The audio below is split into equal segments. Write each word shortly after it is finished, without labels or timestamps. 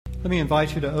Let me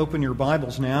invite you to open your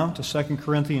Bibles now to 2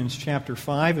 Corinthians chapter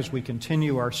 5 as we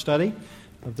continue our study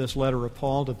of this letter of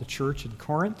Paul to the church in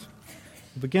Corinth.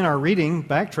 We'll begin our reading,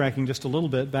 backtracking just a little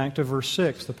bit, back to verse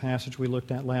 6, the passage we looked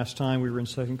at last time. We were in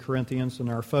 2 Corinthians, and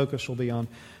our focus will be on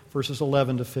verses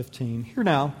 11 to 15. Hear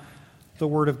now the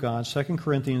Word of God, 2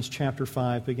 Corinthians chapter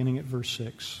 5, beginning at verse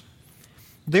 6.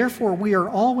 Therefore we are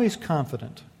always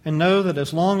confident, and know that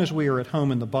as long as we are at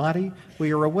home in the body,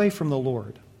 we are away from the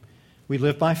Lord. We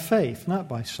live by faith, not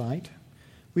by sight.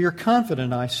 We are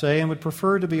confident, I say, and would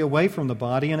prefer to be away from the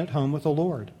body and at home with the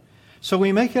Lord. So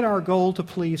we make it our goal to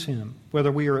please Him,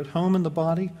 whether we are at home in the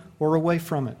body or away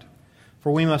from it.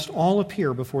 For we must all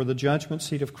appear before the judgment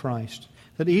seat of Christ,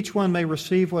 that each one may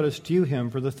receive what is due him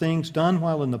for the things done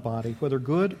while in the body, whether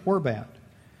good or bad.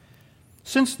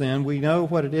 Since then we know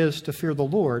what it is to fear the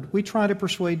Lord, we try to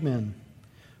persuade men.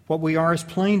 What we are is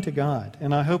plain to God,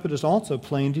 and I hope it is also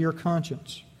plain to your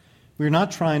conscience. We are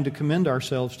not trying to commend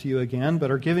ourselves to you again,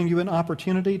 but are giving you an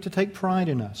opportunity to take pride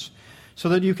in us, so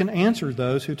that you can answer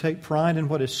those who take pride in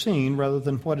what is seen rather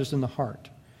than what is in the heart.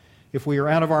 If we are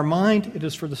out of our mind, it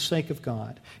is for the sake of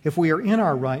God. If we are in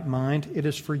our right mind, it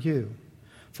is for you.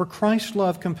 For Christ's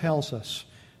love compels us,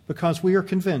 because we are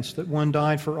convinced that one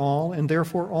died for all, and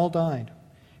therefore all died.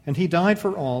 And He died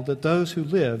for all, that those who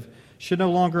live should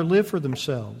no longer live for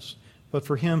themselves, but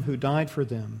for Him who died for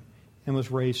them and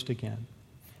was raised again.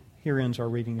 Here ends our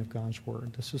reading of God's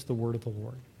Word. This is the Word of the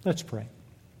Lord. Let's pray.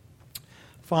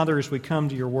 Father, as we come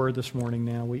to your Word this morning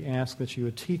now, we ask that you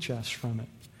would teach us from it.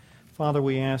 Father,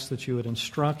 we ask that you would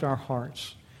instruct our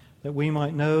hearts, that we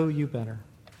might know you better.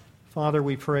 Father,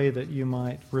 we pray that you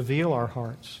might reveal our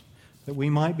hearts, that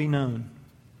we might be known.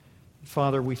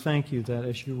 Father, we thank you that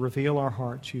as you reveal our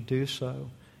hearts, you do so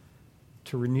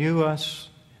to renew us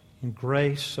in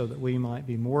grace so that we might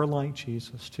be more like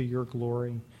Jesus to your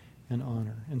glory and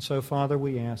honor. And so, Father,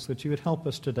 we ask that you would help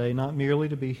us today not merely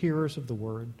to be hearers of the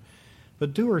word,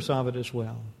 but doers of it as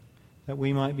well, that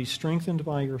we might be strengthened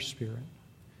by your Spirit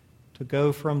to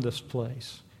go from this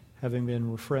place having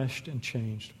been refreshed and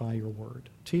changed by your word.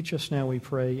 Teach us now, we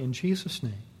pray, in Jesus'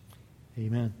 name.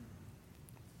 Amen.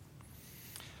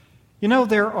 You know,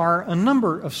 there are a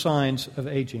number of signs of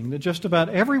aging that just about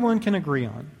everyone can agree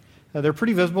on. They're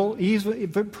pretty visible, even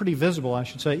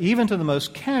to the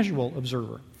most casual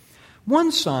observer.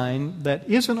 One sign that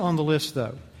isn't on the list,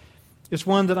 though, is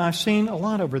one that I've seen a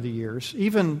lot over the years,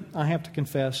 even, I have to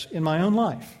confess, in my own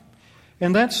life.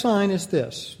 And that sign is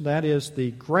this. That is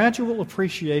the gradual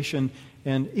appreciation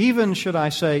and even, should I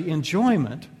say,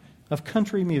 enjoyment of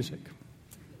country music.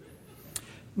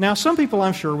 Now, some people,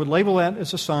 I'm sure, would label that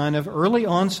as a sign of early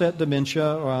onset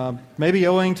dementia, maybe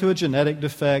owing to a genetic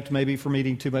defect, maybe from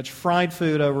eating too much fried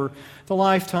food over the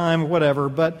lifetime, whatever.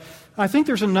 But I think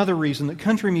there's another reason that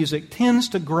country music tends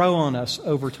to grow on us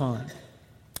over time.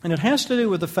 And it has to do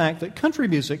with the fact that country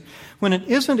music, when it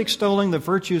isn't extolling the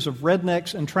virtues of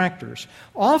rednecks and tractors,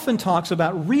 often talks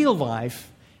about real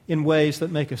life in ways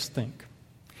that make us think.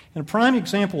 And a prime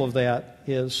example of that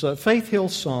is Faith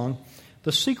Hill's song,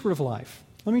 The Secret of Life.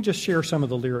 Let me just share some of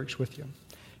the lyrics with you.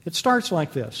 It starts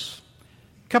like this.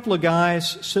 A couple of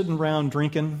guys sitting around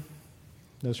drinking,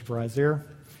 no surprise there,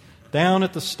 down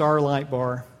at the Starlight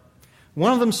Bar.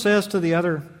 One of them says to the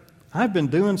other, "I've been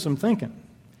doing some thinking."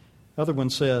 The other one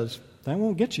says, "That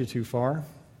won't get you too far."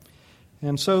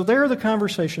 And so there the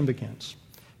conversation begins.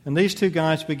 And these two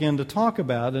guys begin to talk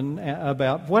about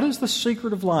what is the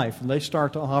secret of life. And they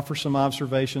start to offer some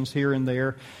observations here and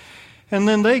there. And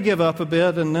then they give up a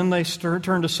bit, and then they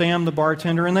turn to Sam the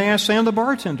bartender, and they ask Sam the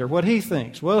bartender what he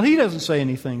thinks. Well, he doesn't say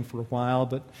anything for a while,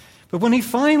 but when he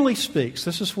finally speaks,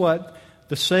 this is what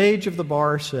the sage of the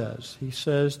bar says. He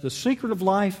says, "The secret of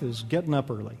life is getting up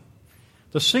early.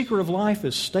 The secret of life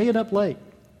is staying up late.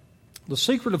 The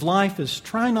secret of life is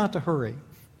try not to hurry,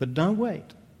 but don't wait.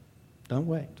 Don't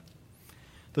wait.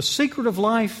 The secret of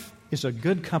life is a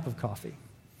good cup of coffee.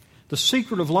 The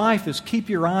secret of life is keep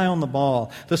your eye on the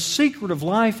ball. The secret of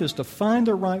life is to find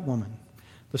the right woman.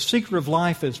 The secret of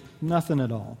life is nothing at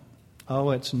all." Oh,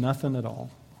 it's nothing at all.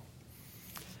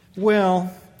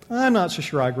 Well, I'm not so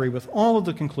sure I agree with all of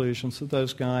the conclusions that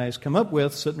those guys come up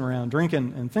with sitting around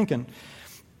drinking and thinking.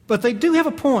 But they do have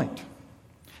a point.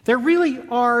 There really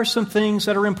are some things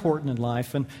that are important in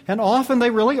life, and often they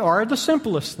really are the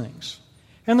simplest things.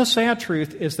 And the sad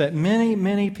truth is that many,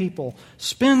 many people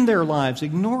spend their lives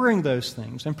ignoring those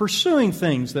things and pursuing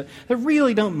things that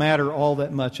really don't matter all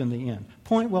that much in the end.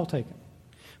 Point well taken.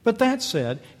 But that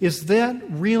said, is that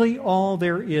really all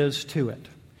there is to it?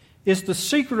 Is the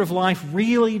secret of life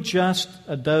really just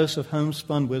a dose of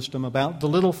homespun wisdom about the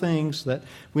little things that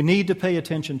we need to pay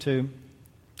attention to?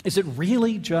 Is it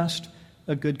really just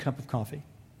a good cup of coffee?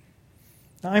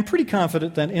 Now, I'm pretty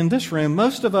confident that in this room,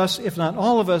 most of us, if not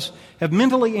all of us, have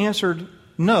mentally answered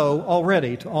no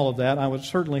already to all of that. I would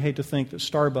certainly hate to think that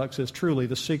Starbucks is truly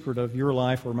the secret of your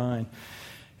life or mine.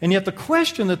 And yet the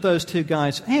question that those two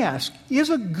guys ask is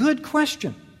a good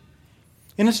question.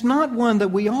 And it's not one that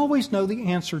we always know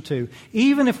the answer to,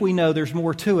 even if we know there's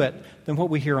more to it than what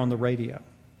we hear on the radio.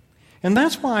 And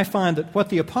that's why I find that what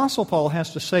the Apostle Paul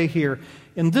has to say here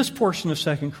in this portion of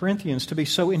 2 Corinthians to be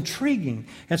so intriguing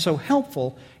and so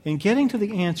helpful in getting to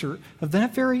the answer of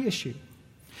that very issue.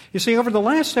 You see, over the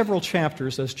last several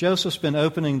chapters, as Joseph's been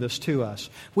opening this to us,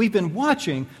 we've been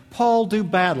watching Paul do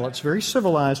battle. It's very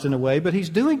civilized in a way, but he's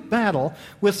doing battle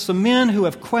with some men who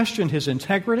have questioned his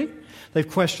integrity. They've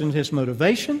questioned his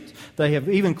motivations. They have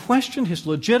even questioned his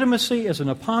legitimacy as an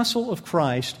apostle of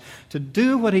Christ to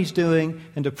do what he's doing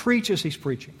and to preach as he's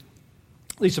preaching.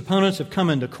 These opponents have come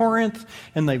into Corinth,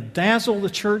 and they've dazzled the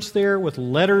church there with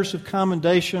letters of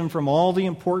commendation from all the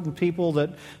important people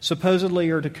that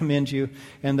supposedly are to commend you.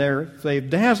 And they've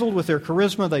dazzled with their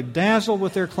charisma. They've dazzled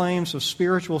with their claims of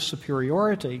spiritual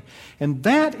superiority. And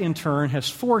that, in turn, has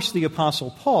forced the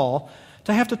Apostle Paul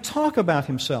to have to talk about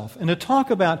himself and to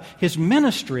talk about his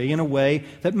ministry in a way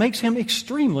that makes him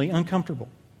extremely uncomfortable.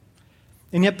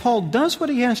 And yet Paul does what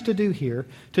he has to do here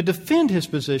to defend his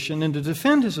position and to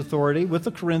defend his authority with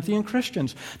the Corinthian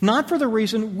Christians. Not for the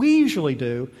reason we usually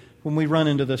do when we run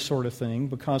into this sort of thing,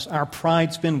 because our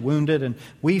pride's been wounded and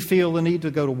we feel the need to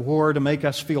go to war to make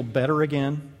us feel better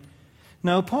again.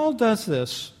 No, Paul does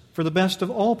this for the best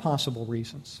of all possible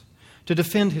reasons, to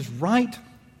defend his right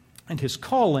and his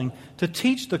calling to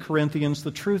teach the Corinthians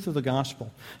the truth of the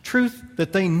gospel, truth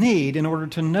that they need in order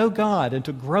to know God and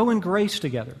to grow in grace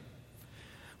together.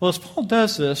 Well, as Paul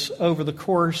does this over the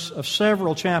course of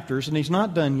several chapters, and he's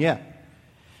not done yet,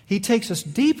 he takes us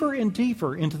deeper and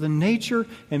deeper into the nature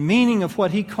and meaning of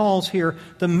what he calls here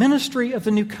the ministry of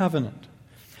the new covenant.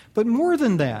 But more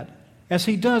than that, as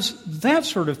he does that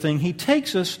sort of thing, he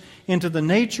takes us into the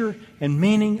nature and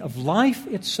meaning of life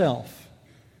itself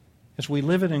as we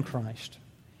live it in Christ.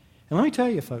 And let me tell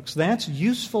you, folks, that's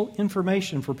useful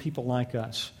information for people like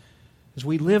us as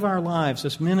we live our lives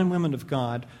as men and women of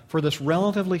God for this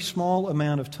relatively small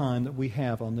amount of time that we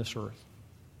have on this earth.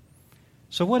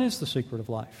 So what is the secret of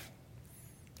life?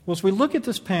 Well, as we look at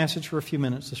this passage for a few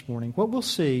minutes this morning, what we'll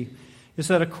see is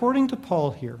that according to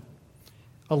Paul here,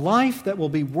 a life that will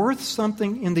be worth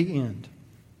something in the end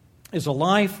is a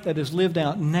life that is lived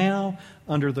out now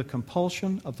under the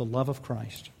compulsion of the love of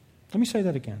Christ. Let me say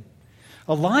that again.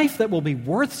 A life that will be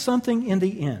worth something in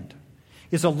the end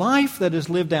is a life that is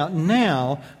lived out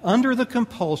now under the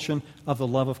compulsion of the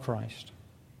love of Christ.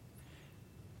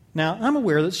 Now, I'm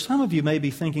aware that some of you may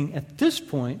be thinking at this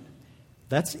point,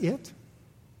 that's it?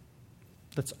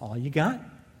 That's all you got?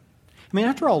 I mean,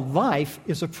 after all, life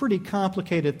is a pretty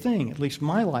complicated thing. At least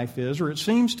my life is, or it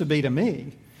seems to be to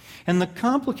me. And the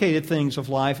complicated things of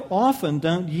life often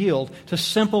don't yield to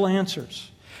simple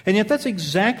answers. And yet that's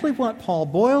exactly what Paul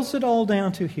boils it all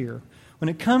down to here when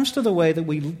it comes to the way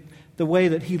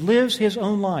that he lives his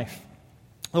own life,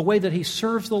 the way that he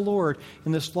serves the Lord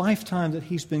in this lifetime that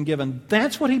he's been given.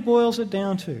 That's what he boils it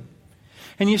down to.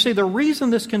 And you see, the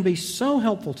reason this can be so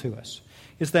helpful to us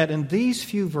is that in these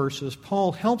few verses,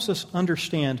 Paul helps us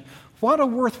understand what a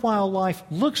worthwhile life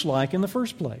looks like in the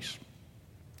first place.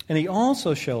 And he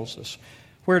also shows us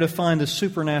where to find the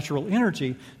supernatural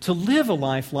energy to live a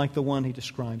life like the one he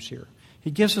describes here. He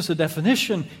gives us a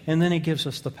definition, and then he gives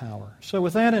us the power. So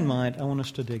with that in mind, I want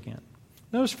us to dig in.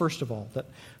 Notice, first of all, that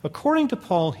according to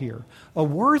Paul here, a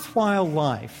worthwhile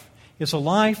life is a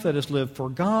life that is lived for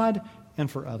God and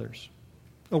for others.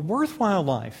 A worthwhile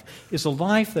life is a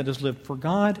life that is lived for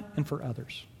God and for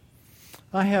others.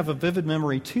 I have a vivid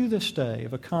memory to this day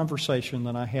of a conversation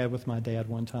that I had with my dad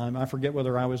one time. I forget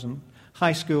whether I was in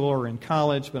high school or in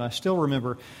college, but I still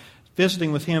remember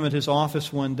visiting with him at his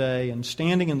office one day and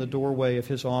standing in the doorway of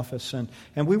his office. And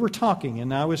we were talking,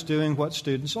 and I was doing what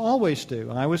students always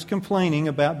do. I was complaining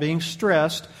about being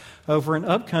stressed over an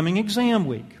upcoming exam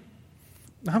week.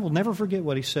 I will never forget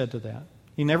what he said to that.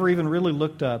 He never even really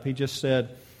looked up. He just said,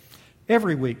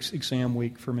 "Every week's exam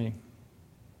week for me.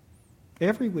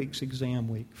 Every week's exam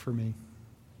week for me."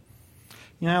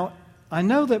 Now, I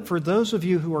know that for those of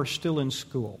you who are still in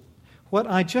school, what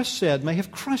I just said may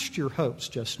have crushed your hopes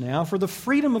just now for the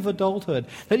freedom of adulthood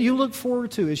that you look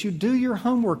forward to as you do your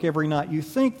homework every night. You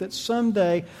think that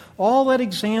someday all that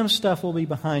exam stuff will be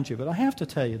behind you. But I have to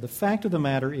tell you, the fact of the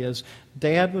matter is,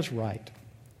 Dad was right.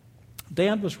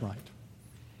 Dad was right.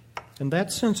 And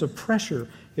that sense of pressure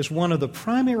is one of the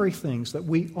primary things that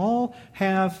we all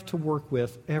have to work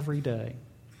with every day.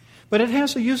 But it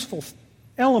has a useful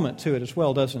element to it as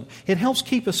well, doesn't it? It helps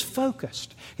keep us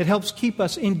focused. It helps keep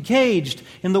us engaged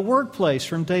in the workplace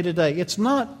from day to day. It's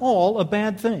not all a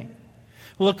bad thing.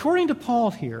 Well, according to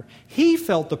Paul here, he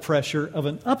felt the pressure of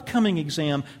an upcoming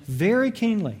exam very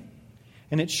keenly.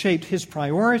 And it shaped his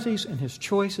priorities and his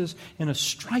choices in a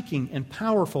striking and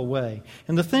powerful way.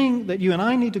 And the thing that you and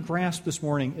I need to grasp this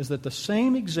morning is that the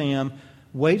same exam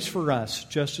waits for us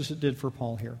just as it did for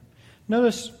Paul here.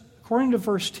 Notice, according to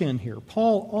verse 10 here,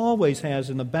 Paul always has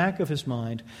in the back of his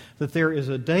mind that there is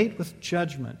a date with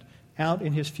judgment out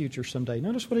in his future someday.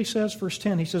 Notice what he says, verse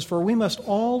 10. He says, "For we must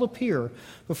all appear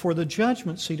before the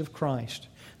judgment seat of Christ,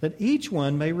 that each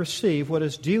one may receive what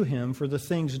is due him for the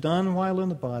things done while in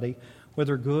the body,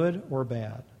 whether good or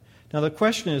bad." Now the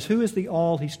question is, who is the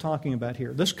all he's talking about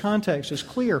here? This context is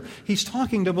clear. He's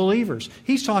talking to believers.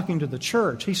 He's talking to the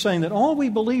church. He's saying that all we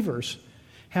believers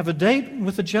have a date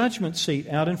with the judgment seat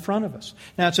out in front of us.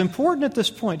 Now it's important at this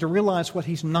point to realize what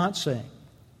he's not saying.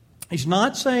 He's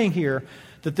not saying here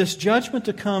that this judgment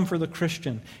to come for the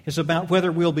Christian is about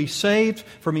whether we'll be saved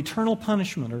from eternal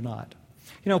punishment or not.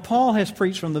 You know, Paul has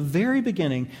preached from the very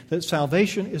beginning that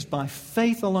salvation is by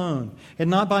faith alone and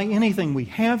not by anything we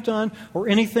have done or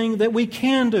anything that we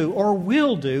can do or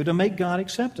will do to make God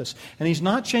accept us. And he's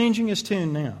not changing his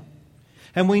tune now.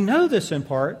 And we know this in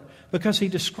part because he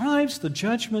describes the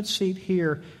judgment seat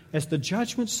here as the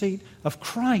judgment seat of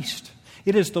Christ.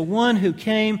 It is the one who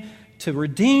came to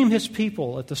redeem his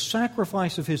people at the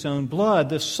sacrifice of his own blood,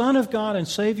 the Son of God and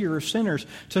Savior of sinners,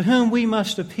 to whom we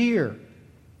must appear.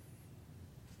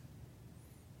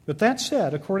 But that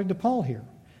said, according to Paul here,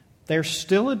 there's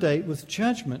still a date with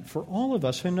judgment for all of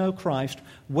us who know Christ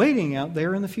waiting out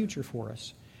there in the future for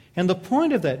us. And the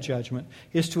point of that judgment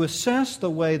is to assess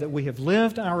the way that we have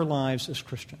lived our lives as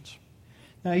Christians.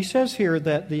 Now, he says here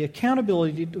that the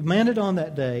accountability demanded on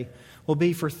that day will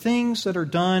be for things that are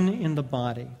done in the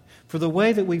body, for the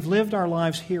way that we've lived our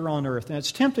lives here on earth. And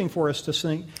it's tempting for us to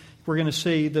think we're going to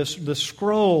see this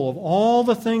scroll of all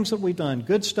the things that we've done,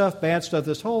 good stuff, bad stuff,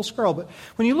 this whole scroll. But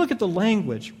when you look at the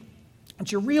language,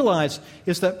 what you realize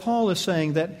is that Paul is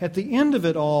saying that at the end of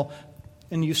it all,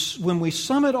 and when we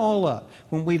sum it all up,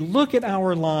 when we look at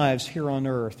our lives here on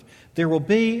earth, there will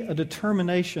be a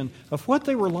determination of what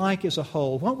they were like as a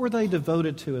whole, what were they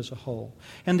devoted to as a whole.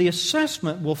 And the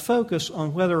assessment will focus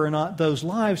on whether or not those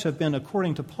lives have been,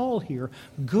 according to Paul here,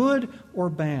 good or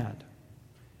bad.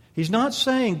 He's not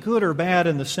saying good or bad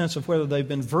in the sense of whether they've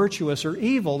been virtuous or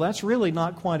evil. That's really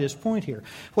not quite his point here.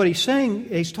 What he's saying,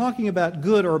 he's talking about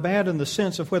good or bad in the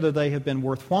sense of whether they have been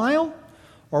worthwhile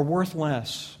or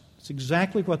worthless. It's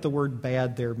exactly what the word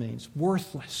bad there means,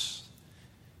 worthless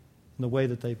in the way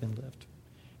that they've been lived.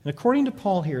 And according to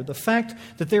Paul here, the fact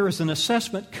that there is an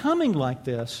assessment coming like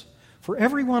this for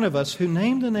every one of us who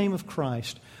name the name of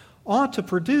Christ ought to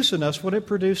produce in us what it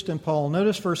produced in Paul.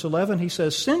 Notice verse 11, he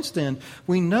says, "Since then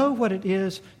we know what it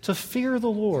is to fear the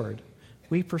Lord.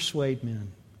 We persuade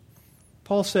men."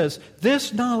 Paul says,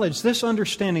 this knowledge, this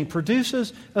understanding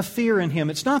produces a fear in him.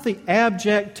 It's not the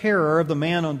abject terror of the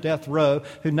man on death row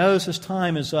who knows his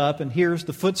time is up and hears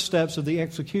the footsteps of the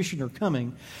executioner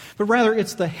coming, but rather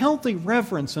it's the healthy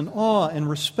reverence and awe and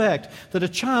respect that a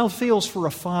child feels for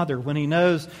a father when he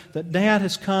knows that dad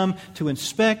has come to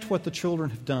inspect what the children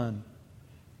have done.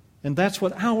 And that's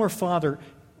what our Father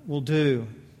will do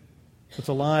with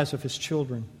the lives of his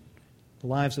children, the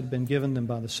lives that have been given them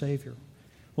by the Savior.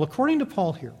 Well, according to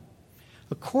Paul,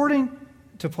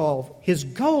 his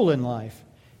goal in life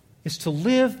is to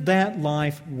live that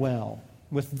life well.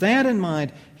 With that in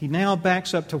mind, he now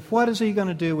backs up to what is he going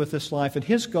to do with this life, and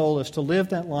his goal is to live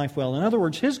that life well. In other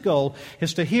words, his goal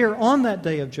is to hear on that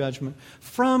day of judgment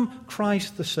from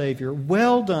Christ the Savior,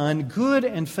 "Well done, good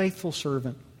and faithful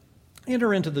servant.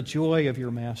 Enter into the joy of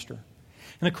your master."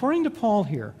 And according to Paul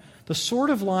here, the sort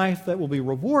of life that will be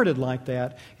rewarded like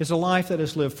that is a life that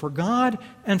is lived for God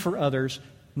and for others,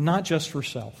 not just for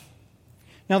self.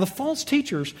 Now, the false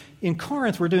teachers in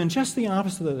Corinth were doing just the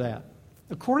opposite of that.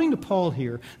 According to Paul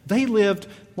here, they lived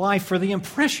life for the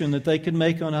impression that they could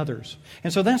make on others.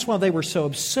 And so that's why they were so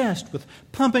obsessed with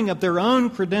pumping up their own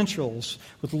credentials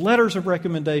with letters of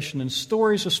recommendation and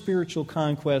stories of spiritual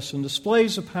conquests and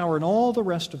displays of power and all the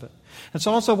rest of it. It's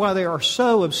also why they are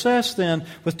so obsessed then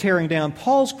with tearing down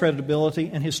Paul's credibility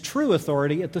and his true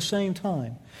authority at the same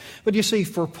time. But you see,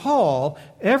 for Paul,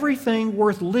 everything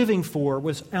worth living for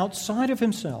was outside of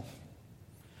himself.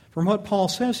 From what Paul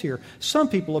says here, some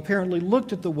people apparently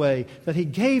looked at the way that he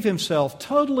gave himself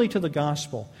totally to the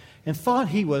gospel and thought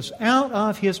he was out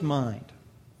of his mind.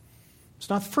 It's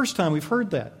not the first time we've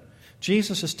heard that.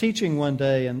 Jesus is teaching one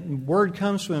day, and word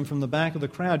comes to him from the back of the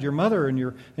crowd, "Your mother and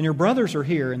your brothers are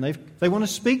here, and they want to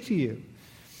speak to you."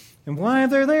 And why are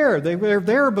they there? They're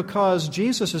there because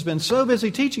Jesus has been so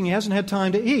busy teaching he hasn't had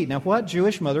time to eat. Now, what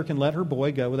Jewish mother can let her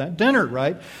boy go without dinner,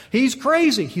 right? He's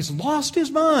crazy. He's lost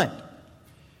his mind.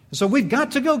 And so we've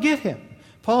got to go get him.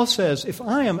 Paul says, if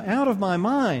I am out of my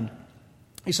mind,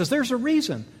 he says, there's a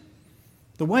reason.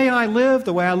 The way I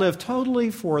live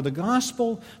totally for the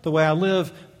gospel, the way I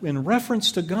live in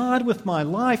reference to God with my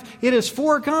life, it is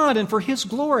for God and for His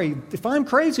glory. If I'm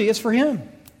crazy, it's for Him.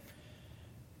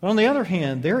 But on the other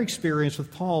hand, their experience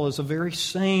with Paul is a very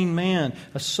sane man,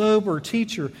 a sober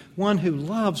teacher, one who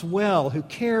loves well, who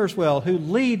cares well, who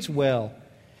leads well.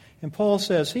 And Paul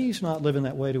says he's not living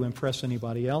that way to impress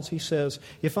anybody else. He says,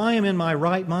 if I am in my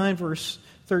right mind, verse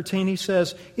 13, he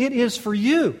says, it is for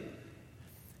you.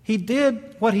 He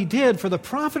did what he did for the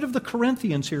profit of the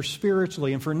Corinthians here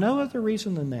spiritually and for no other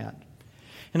reason than that.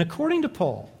 And according to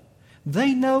Paul,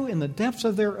 they know in the depths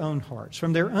of their own hearts,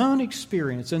 from their own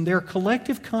experience and their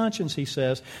collective conscience, he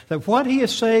says, that what he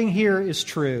is saying here is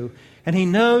true, and he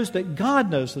knows that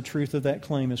God knows the truth of that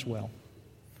claim as well.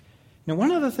 Now,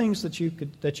 one of the things that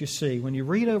you see when you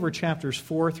read over chapters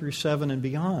 4 through 7 and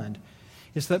beyond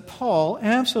is that Paul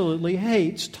absolutely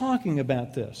hates talking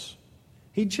about this.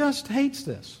 He just hates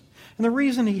this. And the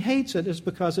reason he hates it is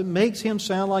because it makes him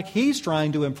sound like he's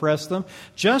trying to impress them,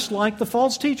 just like the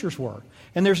false teachers were.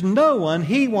 And there's no one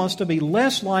he wants to be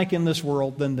less like in this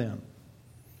world than them.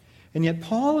 And yet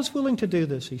Paul is willing to do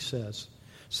this, he says,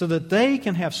 so that they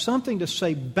can have something to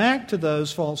say back to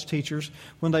those false teachers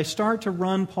when they start to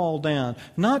run Paul down.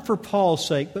 Not for Paul's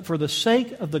sake, but for the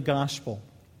sake of the gospel,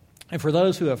 and for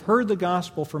those who have heard the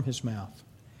gospel from his mouth.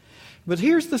 But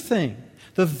here's the thing.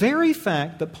 The very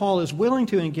fact that Paul is willing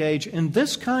to engage in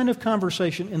this kind of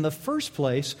conversation in the first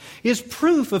place is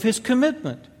proof of his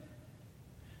commitment.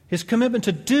 His commitment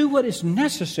to do what is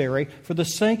necessary for the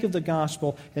sake of the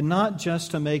gospel and not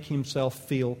just to make himself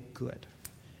feel good.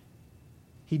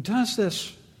 He does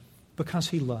this because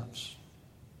he loves.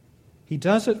 He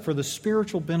does it for the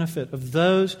spiritual benefit of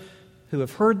those who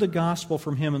have heard the gospel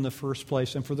from him in the first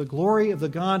place and for the glory of the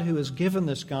God who has given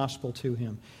this gospel to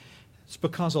him. It's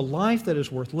because a life that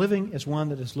is worth living is one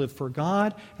that is lived for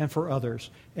God and for others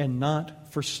and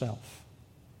not for self.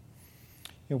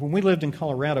 You know, when we lived in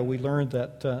Colorado, we learned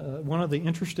that one of the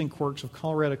interesting quirks of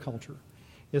Colorado culture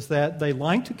is that they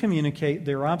like to communicate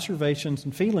their observations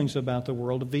and feelings about the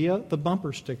world via the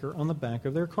bumper sticker on the back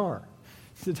of their car.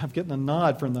 I'm getting a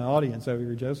nod from the audience over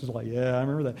here. Joseph's like, yeah, I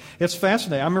remember that. It's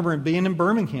fascinating. I remember being in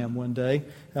Birmingham one day,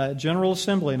 General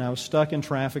Assembly, and I was stuck in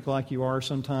traffic like you are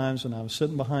sometimes, and I was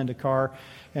sitting behind a car,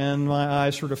 and my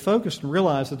eyes sort of focused and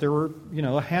realized that there were,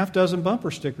 a half dozen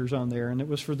bumper stickers on there, and it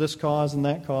was for this cause and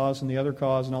that cause and the other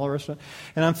cause and all the rest of it.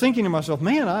 And I'm thinking to myself,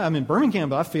 man, I'm in Birmingham,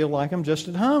 but I feel like I'm just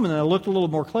at home. And then I looked a little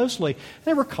more closely.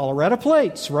 There were Colorado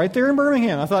plates right there in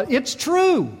Birmingham. I thought, it's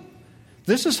true.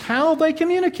 This is how they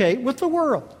communicate with the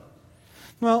world.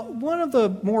 Well, one of the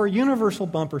more universal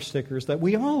bumper stickers that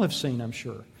we all have seen, I'm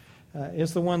sure,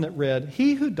 is the one that read,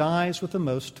 "He who dies with the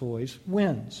most toys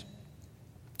wins."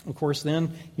 Of course,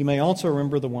 then you may also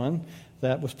remember the one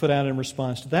that was put out in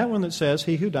response to that one that says,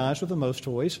 "He who dies with the most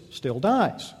toys still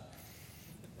dies."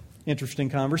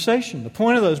 Interesting conversation. The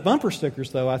point of those bumper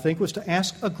stickers, though, I think, was to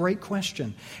ask a great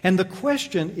question. And the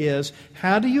question is,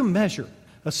 how do you measure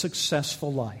a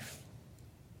successful life?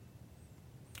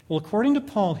 Well, according to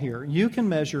Paul here, you can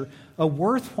measure a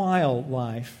worthwhile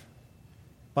life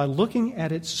by looking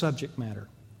at its subject matter.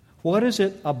 What is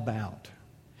it about?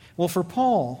 Well, for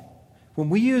Paul, when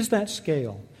we use that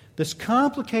scale, this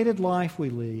complicated life we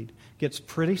lead gets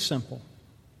pretty simple.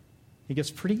 It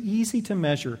gets pretty easy to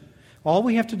measure. All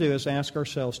we have to do is ask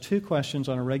ourselves two questions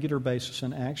on a regular basis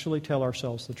and actually tell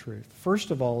ourselves the truth.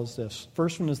 First of all is this.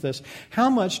 First one is this. How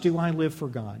much do I live for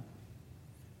God?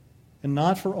 And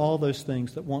not for all those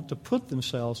things that want to put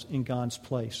themselves in God's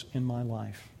place in my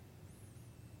life.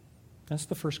 That's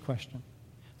the first question.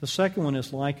 The second one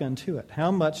is like unto it. How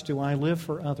much do I live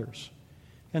for others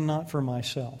and not for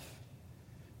myself?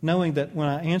 Knowing that when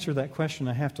I answer that question,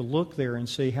 I have to look there and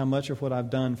see how much of what I've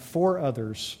done for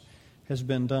others has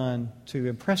been done to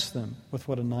impress them with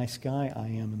what a nice guy I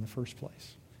am in the first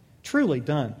place. Truly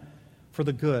done for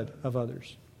the good of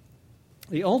others.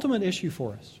 The ultimate issue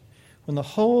for us, when the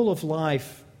whole of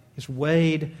life is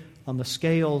weighed on the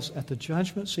scales at the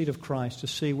judgment seat of Christ to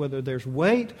see whether there's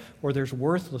weight or there's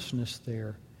worthlessness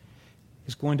there,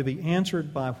 is going to be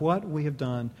answered by what we have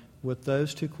done with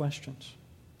those two questions.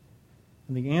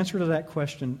 And the answer to that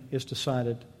question is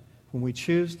decided when we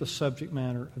choose the subject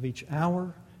matter of each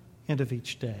hour and of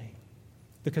each day,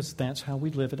 because that's how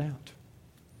we live it out.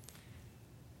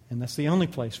 And that's the only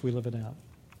place we live it out.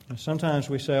 Sometimes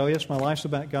we say, oh, yes, my life's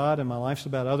about God and my life's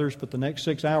about others, but the next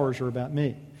 6 hours are about me.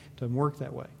 It doesn't work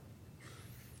that way.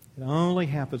 It only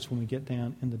happens when we get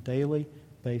down in the daily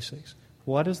basics.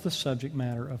 What is the subject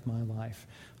matter of my life?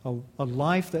 A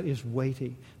life that is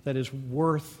weighty, that is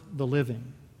worth the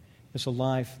living. It's a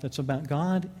life that's about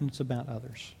God and it's about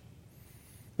others.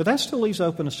 But that still leaves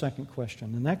open a second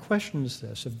question, and that question is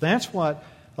this. If that's what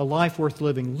a life worth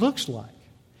living looks like,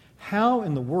 how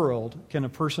in the world can a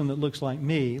person that looks like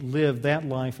me live that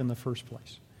life in the first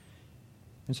place?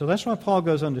 And so that's why Paul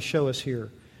goes on to show us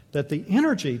here that the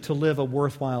energy to live a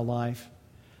worthwhile life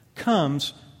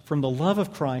comes from the love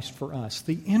of Christ for us.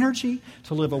 The energy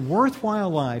to live a worthwhile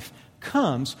life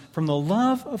comes from the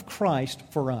love of Christ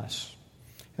for us.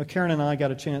 Now, Karen and I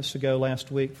got a chance to go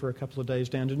last week for a couple of days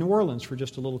down to New Orleans for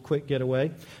just a little quick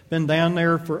getaway. Been down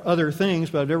there for other things,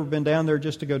 but I've never been down there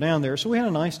just to go down there. So we had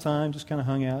a nice time, just kind of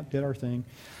hung out, did our thing.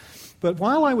 But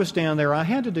while I was down there, I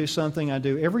had to do something I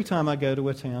do every time I go to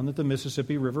a town that the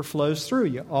Mississippi River flows through.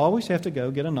 You always have to go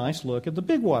get a nice look at the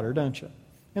big water, don't you?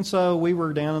 And so we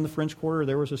were down in the French Quarter.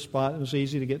 There was a spot that was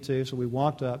easy to get to, so we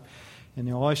walked up. And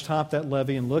you always top that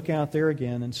levee and look out there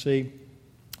again and see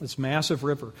this massive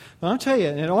river. But I'll tell you,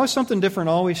 and always something different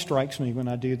always strikes me when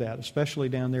I do that, especially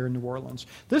down there in New Orleans.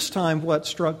 This time what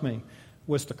struck me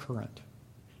was the current.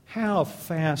 How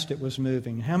fast it was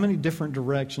moving, how many different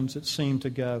directions it seemed to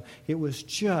go. It was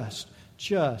just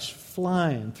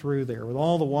flying through there with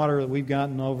all the water that we've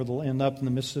gotten over and up in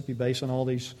the Mississippi Basin all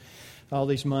these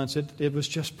months. It was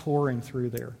just pouring through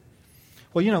there.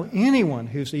 Well, you know, anyone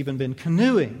who's even been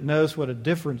canoeing knows what a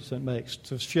difference it makes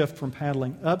to shift from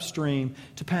paddling upstream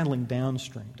to paddling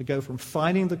downstream, to go from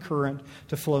fighting the current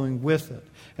to flowing with it.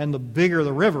 And the bigger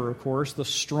the river, of course, the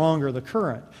stronger the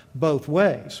current, both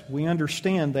ways. We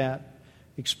understand that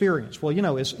experience. Well, you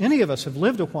know, as any of us have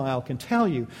lived a while can tell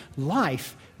you,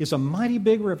 life is a mighty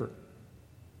big river.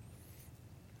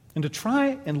 And to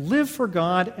try and live for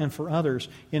God and for others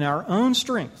in our own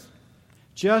strength,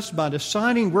 just by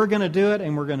deciding we're going to do it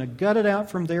and we're going to gut it out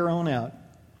from there on out,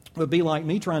 would be like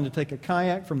me trying to take a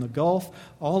kayak from the Gulf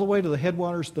all the way to the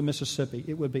headwaters of the Mississippi.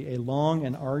 It would be a long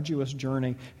and arduous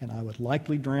journey, and I would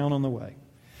likely drown on the way.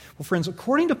 Well, friends,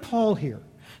 according to Paul here,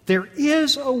 there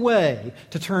is a way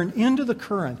to turn into the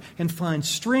current and find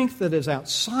strength that is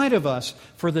outside of us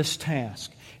for this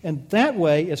task. And that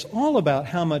way is all about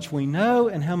how much we know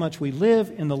and how much we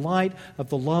live in the light of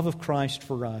the love of Christ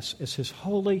for us as His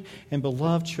holy and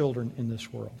beloved children in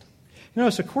this world. You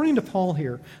notice, according to Paul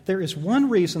here, there is one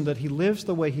reason that he lives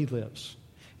the way he lives.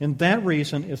 And that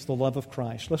reason is the love of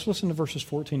Christ. Let's listen to verses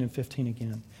 14 and 15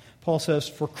 again. Paul says,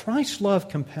 "For Christ's love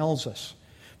compels us,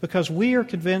 because we are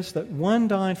convinced that one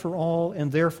died for all,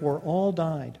 and therefore all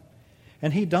died.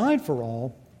 And He died for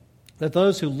all, that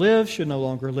those who live should no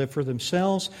longer live for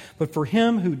themselves, but for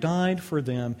Him who died for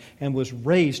them and was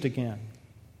raised again."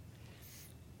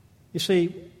 You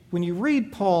see, when you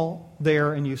read Paul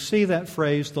there and you see that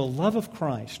phrase, the love of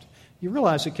Christ, you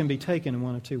realize it can be taken in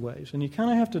one of two ways. And you kind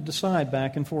of have to decide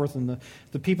back and forth, and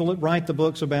the people that write the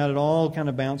books about it all kind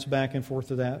of bounce back and forth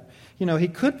to that. You know,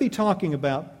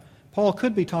 Paul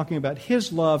could be talking about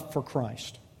his love for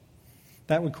Christ.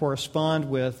 That would correspond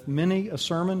with many a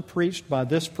sermon preached by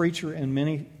this preacher and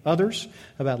many others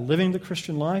about living the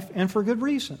Christian life, and for good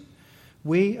reason.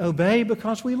 We obey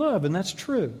because we love, and that's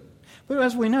true. But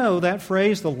as we know, that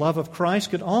phrase, the love of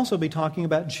Christ, could also be talking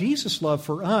about Jesus' love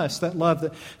for us, that love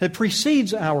that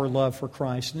precedes our love for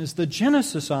Christ and is the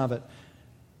genesis of it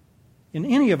in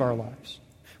any of our lives.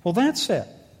 Well, that said,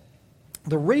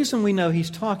 the reason we know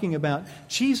he's talking about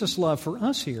Jesus' love for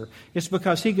us here is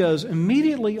because he goes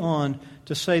immediately on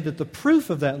to say that the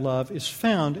proof of that love is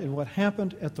found in what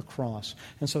happened at the cross.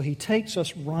 And so he takes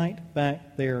us right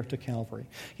back there to Calvary.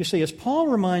 You see, as Paul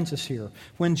reminds us here,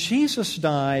 when Jesus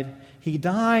died, He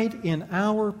died in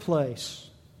our place.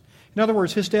 In other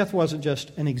words, His death wasn't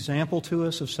just an example to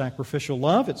us of sacrificial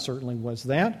love. It certainly was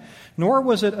that. Nor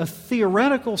was it a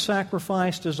theoretical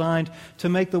sacrifice designed to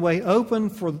make the way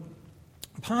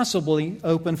possibly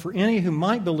open for any who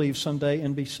might believe someday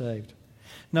and be saved.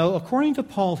 No, according to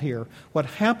Paul here, what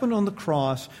happened on the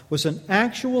cross was an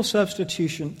actual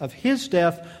substitution of His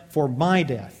death for my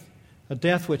death, a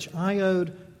death which I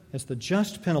owed as the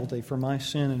just penalty for my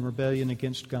sin and rebellion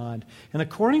against God. And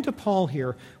according to Paul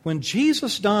here, when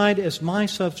Jesus died as my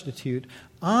substitute,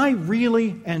 I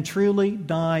really and truly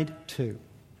died too.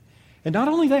 And not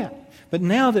only that, but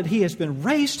now that He has been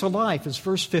raised to life, as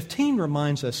verse 15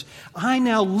 reminds us, I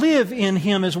now live in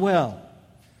Him as well.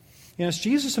 And as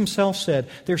Jesus Himself said,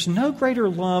 there's no greater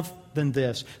love than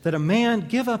this, that a man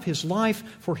give up his life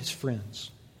for his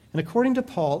friends. And according to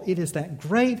Paul, it is that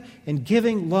great and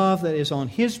giving love that is on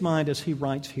his mind as he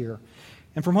writes here.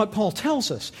 And from what Paul tells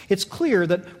us, it's clear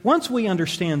that once we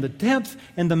understand the depth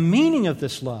and the meaning of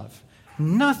this love,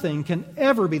 nothing can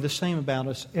ever be the same about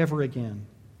us ever again.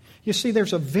 You see,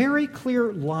 there's a very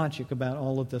clear logic about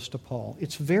all of this to Paul.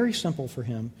 It's very simple for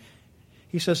him.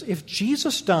 He says, if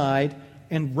Jesus died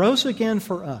and rose again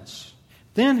for us,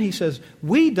 then he says,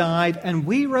 we died and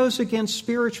we rose again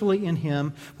spiritually in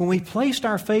him when we placed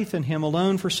our faith in him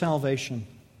alone for salvation.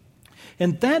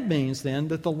 And that means then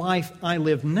that the life I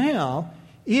live now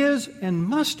is and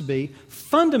must be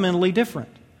fundamentally different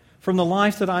from the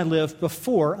life that I lived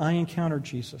before I encountered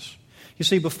Jesus. You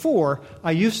see, before,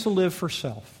 I used to live for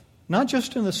self, not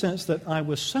just in the sense that I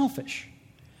was selfish,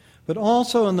 but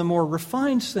also in the more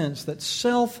refined sense that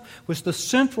self was the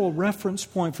central reference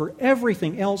point for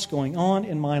everything else going on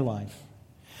in my life.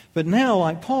 But now,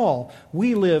 like Paul,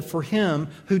 we live for Him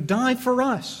who died for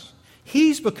us.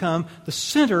 He's become the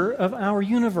center of our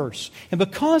universe. And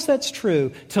because that's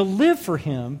true, to live for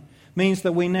Him means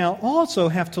that we now also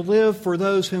have to live for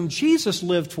those whom Jesus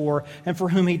lived for and for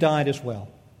whom He died as well.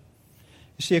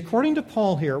 You see, according to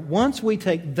Paul here, once we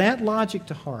take that logic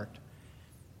to heart,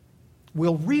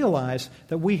 we'll realize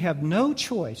that we have no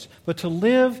choice but to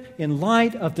live in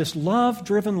light of this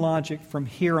love-driven logic from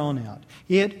here on out.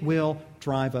 It will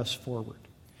drive us forward.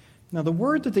 Now, the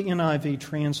word that the NIV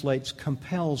translates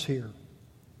compels here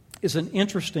is an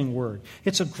interesting word.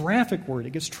 It's a graphic word.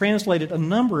 It gets translated a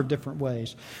number of different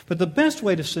ways. But the best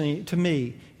way to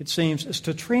me, it seems, is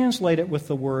to translate it with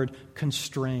the word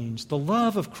constrains. The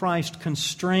love of Christ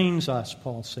constrains us,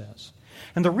 Paul says.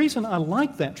 And the reason I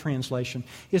like that translation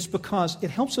is because it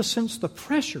helps us sense the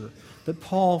pressure that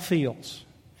Paul feels.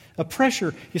 A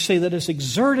pressure, you see, that is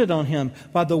exerted on him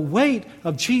by the weight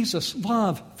of Jesus'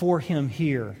 love for him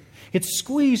here. It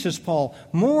squeezes Paul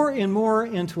more and more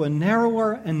into a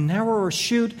narrower and narrower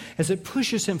chute as it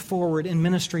pushes him forward in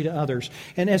ministry to others.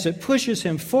 And as it pushes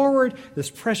him forward, this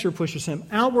pressure pushes him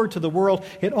outward to the world.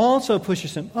 It also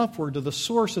pushes him upward to the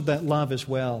source of that love as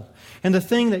well. And the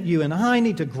thing that you and I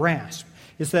need to grasp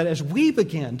is that as we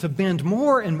begin to bend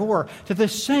more and more to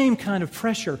this same kind of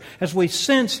pressure, as we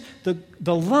sense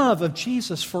the love of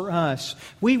Jesus for us,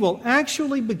 we will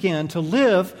actually begin to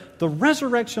live the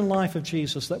resurrection life of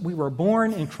Jesus that we were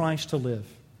born in Christ to live.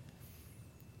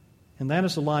 And that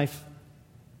is a life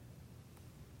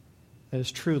that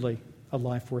is truly a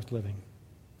life worth living.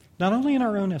 Not only in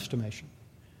our own estimation,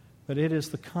 but it is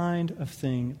the kind of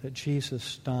thing that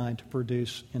Jesus died to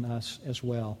produce in us as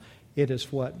well. It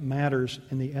is what matters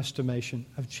in the estimation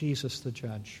of Jesus the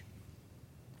judge.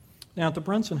 Now, at the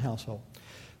Brunson household,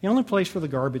 the only place for the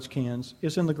garbage cans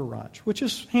is in the garage, which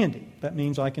is handy. That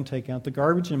means I can take out the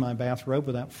garbage in my bathrobe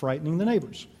without frightening the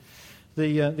neighbors.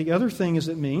 The other thing it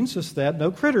means is that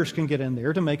no critters can get in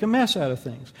there to make a mess out of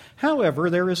things. However,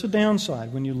 there is a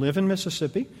downside. When you live in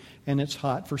Mississippi and it's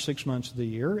hot for 6 months of the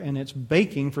year and it's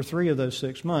baking for 3 of those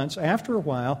 6 months, after a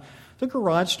while, the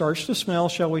garage starts to smell,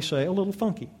 shall we say, a little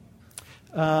funky.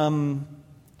 Well,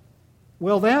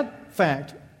 that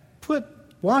fact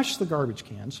wash the garbage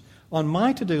cans on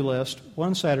my to-do list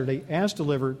one Saturday as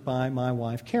delivered by my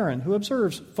wife, Karen, who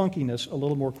observes funkiness a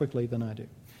little more quickly than I do.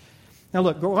 Now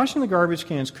look, washing the garbage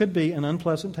cans could be an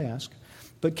unpleasant task,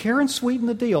 but Karen sweetened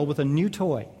the deal with a new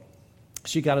toy.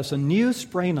 She got us a new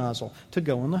spray nozzle to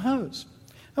go on the hose.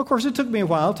 Of course, it took me a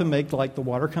while to make the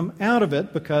water come out of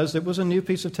it because it was a new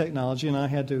piece of technology and I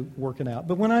had to work it out.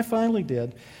 But when I finally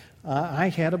did, I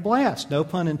had a blast, no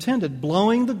pun intended,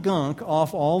 blowing the gunk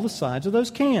off all the sides of those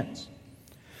cans.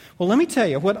 Well, let me tell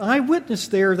you, what I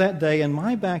witnessed there that day in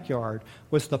my backyard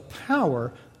was the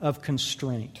power of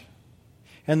constraint.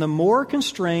 And the more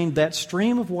constrained that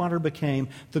stream of water became,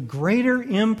 the greater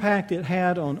impact it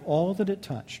had on all that it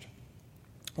touched.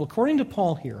 Well, according to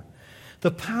Paul here,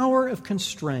 the power of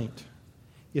constraint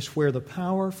is where the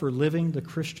power for living the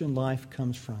Christian life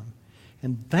comes from.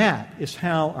 And that is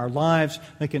how our lives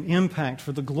make an impact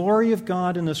for the glory of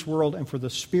God in this world and for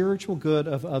the spiritual good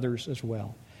of others as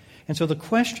well. And so the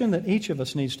question that each of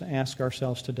us needs to ask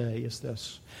ourselves today is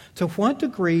this: to what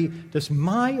degree does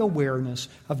my awareness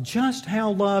of just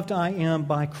how loved I am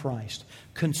by Christ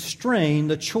constrain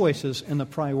the choices and the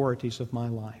priorities of my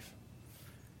life?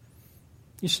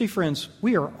 You see, friends,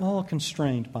 we are all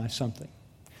constrained by something.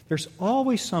 There's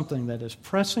always something that is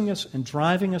pressing us and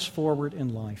driving us forward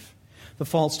in life. The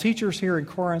false teachers here in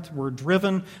Corinth were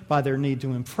driven by their need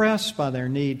to impress, by their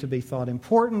need to be thought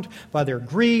important, by their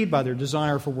greed, by their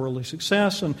desire for worldly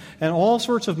success, and all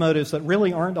sorts of motives that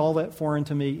really aren't all that foreign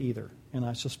to me either. And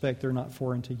I suspect they're not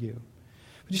foreign to you.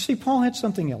 But you see, Paul had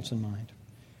something else in mind.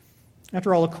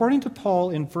 After all, according to Paul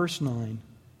in verse 9,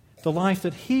 The life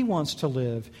that he wants to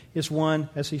live is one,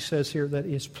 as he says here, that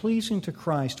is pleasing to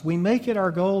Christ. We make it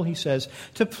our goal, he says,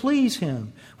 to please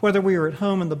him, whether we are at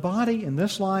home in the body in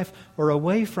this life or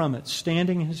away from it,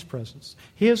 standing in his presence.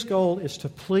 His goal is to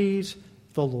please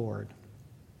the Lord.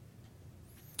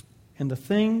 And the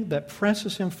thing that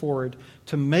presses him forward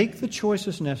to make the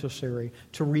choices necessary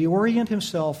to reorient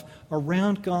himself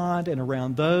around God and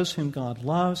around those whom God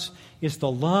loves is the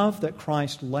love that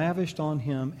Christ lavished on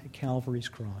him at Calvary's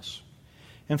cross.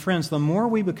 And friends, the more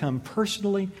we become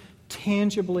personally,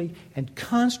 tangibly, and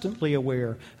constantly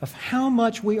aware of how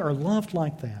much we are loved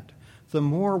like that, the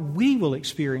more we will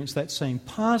experience that same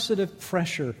positive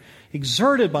pressure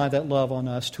exerted by that love on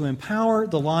us to empower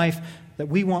the life that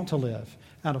we want to live,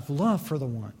 out of love for the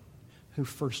one who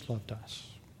first loved us.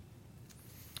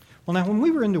 Well, now, when we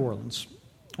were in New Orleans,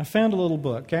 I found a little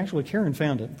book. Actually, Karen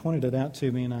found it and pointed it out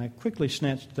to me, and I quickly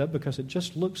snatched it up because it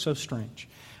just looked so strange.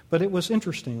 But it was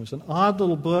interesting. It was an odd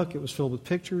little book. It was filled with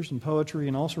pictures and poetry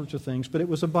and all sorts of things. But it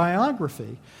was a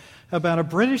biography about a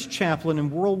British chaplain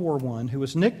in World War I who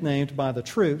was nicknamed by the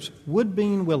troops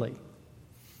Woodbean Willie.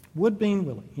 Woodbean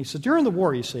Willie. He said during the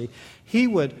war, you see, he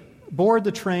would board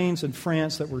the trains in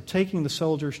France that were taking the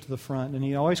soldiers to the front, and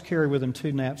he always carried with him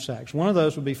 2 knapsacks. One of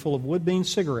those would be full of Woodbean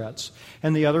cigarettes,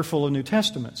 and the other full of New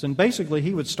Testaments. And basically,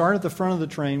 he would start at the front of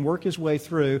the train, work his way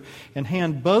through, and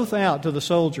hand both out to the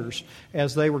soldiers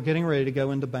as they were getting ready to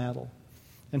go into battle.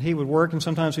 And he would work, and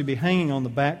sometimes he'd be hanging on the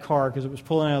back car because it was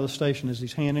pulling out of the station as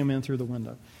he's handing them in through the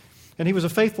window. And he was a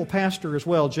faithful pastor as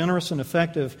well, generous and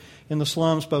effective in the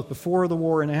slums both before the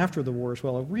war and after the war as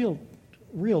well, a real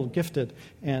gifted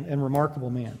and remarkable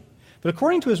man. But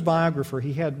according to his biographer,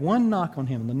 he had one knock on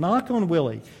him. The knock on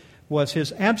Willie was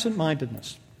his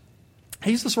absent-mindedness.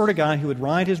 He's the sort of guy who would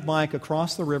ride his bike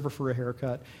across the river for a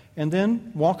haircut and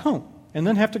then walk home, and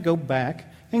then have to go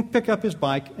back and pick up his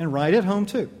bike and ride it home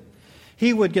too.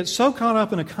 He would get so caught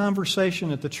up in a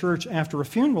conversation at the church after a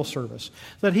funeral service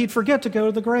that he'd forget to go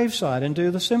to the graveside and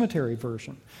do the cemetery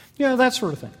version. That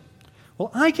sort of thing.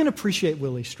 Well, I can appreciate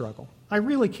Willie's struggle. I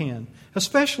really can,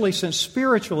 especially since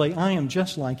spiritually I am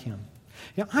just like him.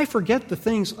 I forget the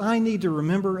things I need to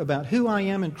remember about who I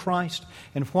am in Christ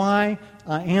and why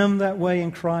I am that way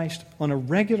in Christ on a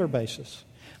regular basis.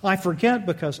 I forget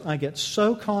because I get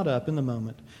so caught up in the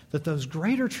moment that those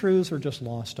greater truths are just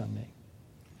lost on me.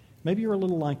 Maybe you're a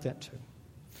little like that too.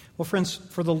 Well, friends,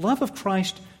 for the love of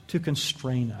Christ to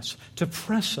constrain us, to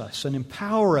press us and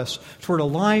empower us toward a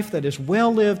life that is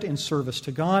well lived in service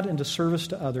to God and to service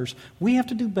to others, we have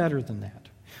to do better than that.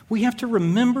 We have to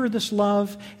remember this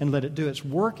love and let it do its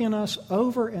work in us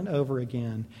over and over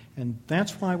again. And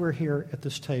that's why we're here at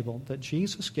this table that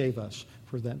Jesus gave us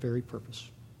for that very purpose.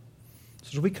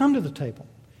 So as we come to the table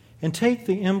and take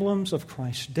the emblems of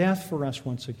Christ's death for us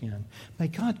once again, may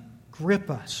God grip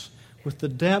us with the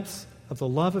depth of the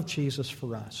love of Jesus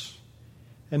for us.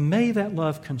 And may that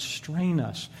love constrain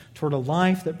us toward a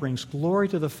life that brings glory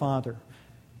to the Father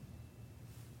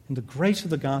and the grace of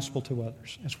the gospel to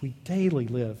others as we daily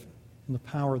live in the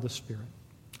power of the Spirit.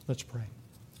 Let's pray.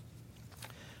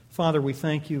 Father, we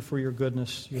thank you for your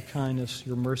goodness, your kindness,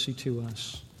 your mercy to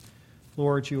us.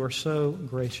 Lord, you are so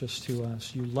gracious to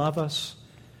us. You love us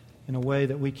in a way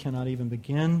that we cannot even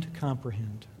begin to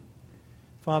comprehend.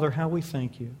 Father, how we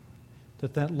thank you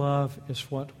that love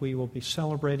is what we will be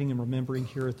celebrating and remembering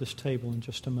here at this table in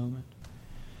just a moment.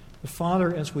 But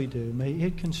Father, as we do, may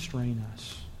it constrain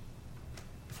us.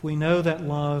 If we know that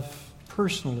love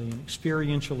personally and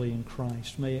experientially in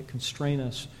Christ, may it constrain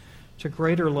us to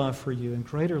greater love for you and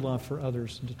greater love for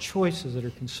others and to choices that are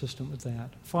consistent with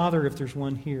that. Father, if there's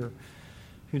one here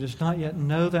who does not yet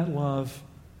know that love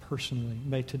personally,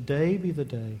 may today be the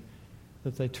day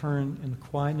that they turn in the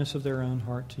quietness of their own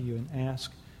heart to you and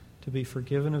ask to be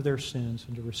forgiven of their sins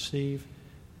and to receive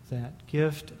that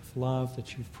gift of love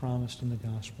that you've promised in the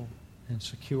gospel and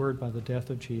secured by the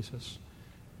death of Jesus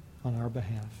on our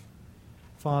behalf.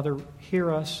 Father,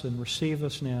 hear us and receive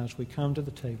us now as we come to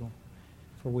the table,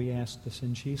 for we ask this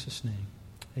in Jesus' name.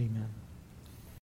 Amen.